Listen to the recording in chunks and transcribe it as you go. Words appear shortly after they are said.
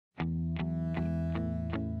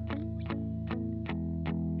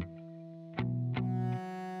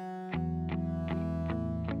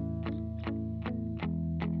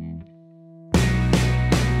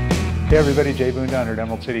Hey everybody, Jay Boone down here at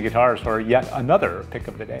Emerald City Guitars for yet another pick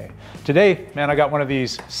of the day. Today, man, I got one of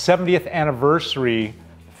these 70th anniversary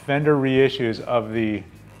Fender reissues of the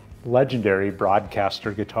legendary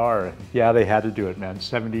Broadcaster guitar. Yeah, they had to do it, man.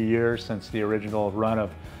 70 years since the original run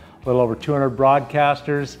of a little over 200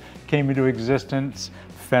 Broadcasters came into existence.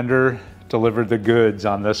 Fender delivered the goods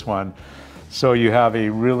on this one. So you have a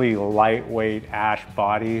really lightweight ash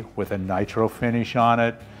body with a nitro finish on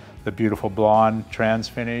it, the beautiful blonde trans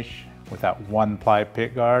finish with that one ply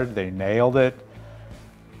pick guard. They nailed it.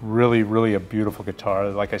 Really, really a beautiful guitar.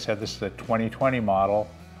 Like I said, this is a 2020 model,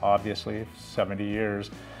 obviously, 70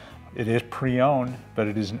 years. It is pre-owned, but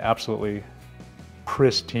it is an absolutely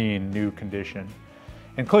pristine new condition,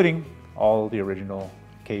 including all the original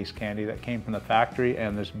case candy that came from the factory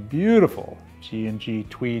and this beautiful G&G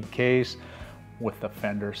tweed case with the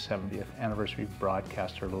Fender 70th anniversary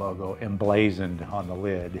Broadcaster logo emblazoned on the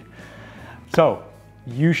lid. So,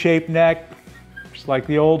 U-shaped neck, just like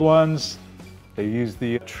the old ones. They use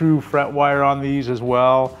the true fret wire on these as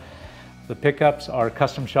well. The pickups are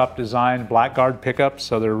custom shop designed blackguard pickups,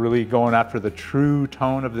 so they're really going after the true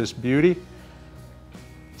tone of this beauty.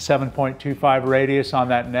 7.25 radius on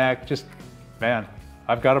that neck. Just, man,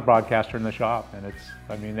 I've got a Broadcaster in the shop and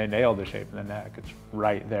I mean, they nailed the shape of the neck. It's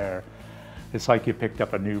right there. It's like you picked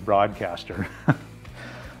up a new Broadcaster.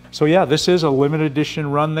 So yeah, this is a limited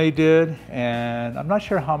edition run they did, and I'm not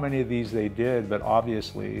sure how many of these they did, but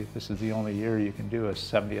obviously this is the only year you can do a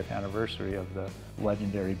 70th anniversary of the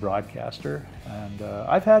legendary Broadcaster. And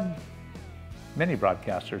I've had many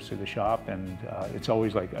Broadcasters through the shop, and it's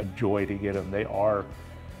always like a joy to get them. They are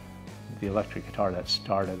the electric guitar that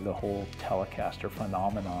started the whole Telecaster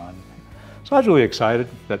phenomenon. So I was really excited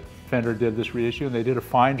that Fender did this reissue, and they did a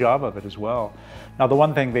fine job of it as well. Now, the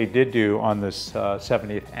one thing they did do on this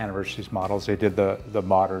 70th anniversary models, they did the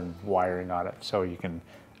modern wiring on it, so you can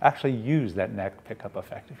actually use that neck pickup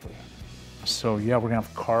effectively. So yeah, we're gonna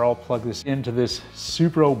have Karl plug this into this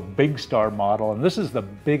Supro Big Star model, and this is the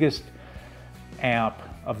biggest amp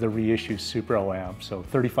of the reissue Supro amp. So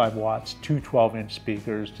 35 watts, two 12-inch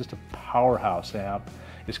speakers, just a powerhouse amp.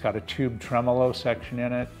 It's got a tube tremolo section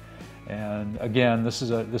in it. And again, this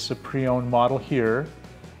is a pre-owned model here.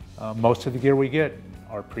 Most of the gear we get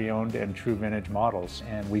are pre-owned and true vintage models,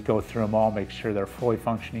 and we go through them all, make sure they're fully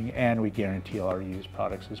functioning, and we guarantee all our used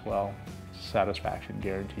products as well. Satisfaction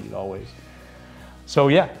guaranteed always. So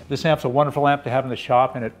yeah, this amp's a wonderful amp to have in the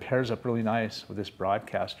shop, and it pairs up really nice with this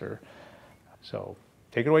Broadcaster. So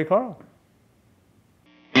take it away, Karl.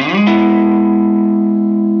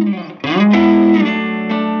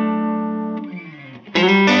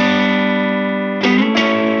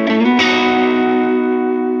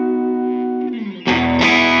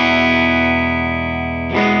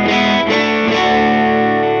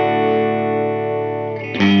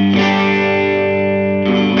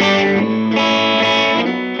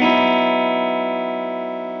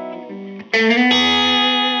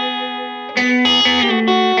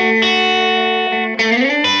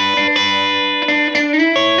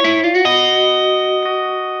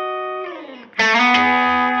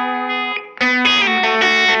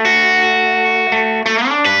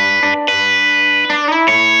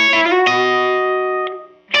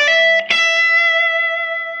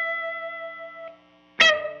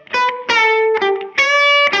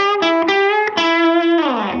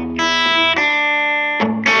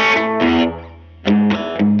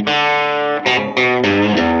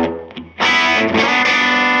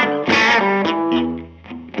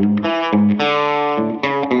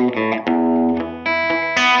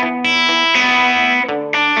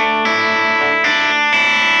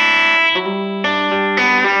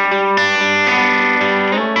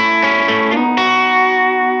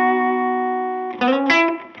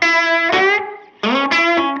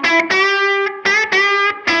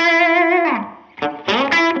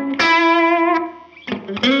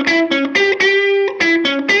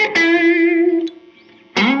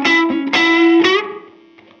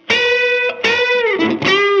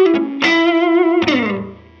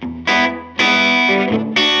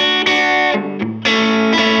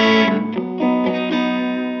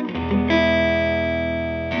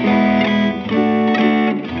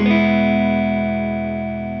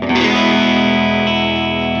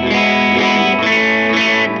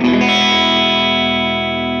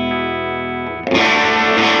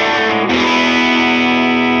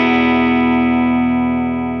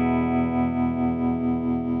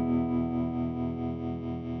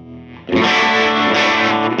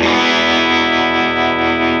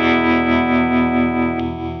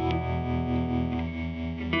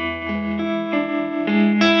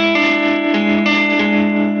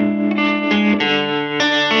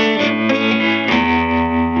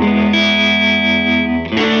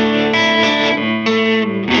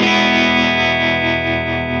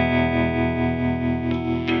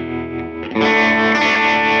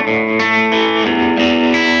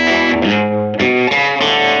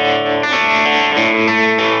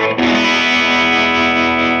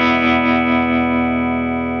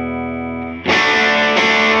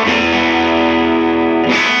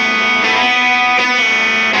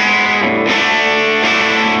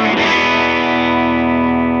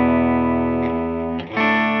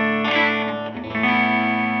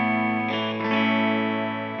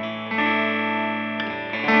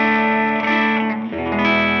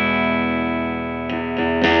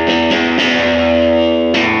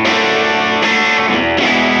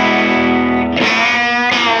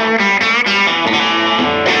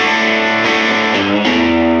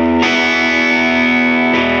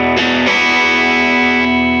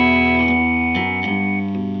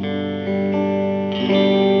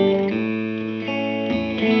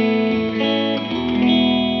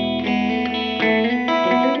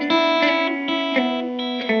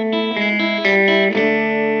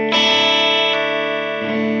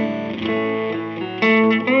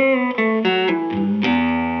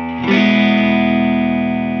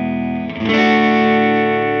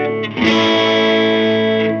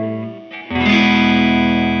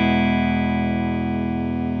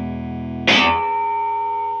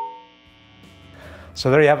 So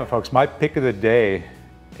there you have it, folks. My pick of the day,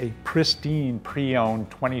 a pristine pre-owned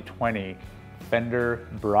 2020 Fender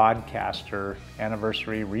Broadcaster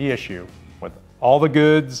anniversary reissue with all the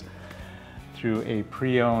goods through a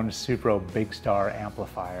pre-owned Supro Big Star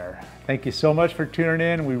amplifier. Thank you so much for tuning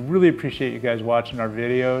in. We really appreciate you guys watching our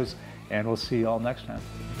videos, and we'll see you all next time.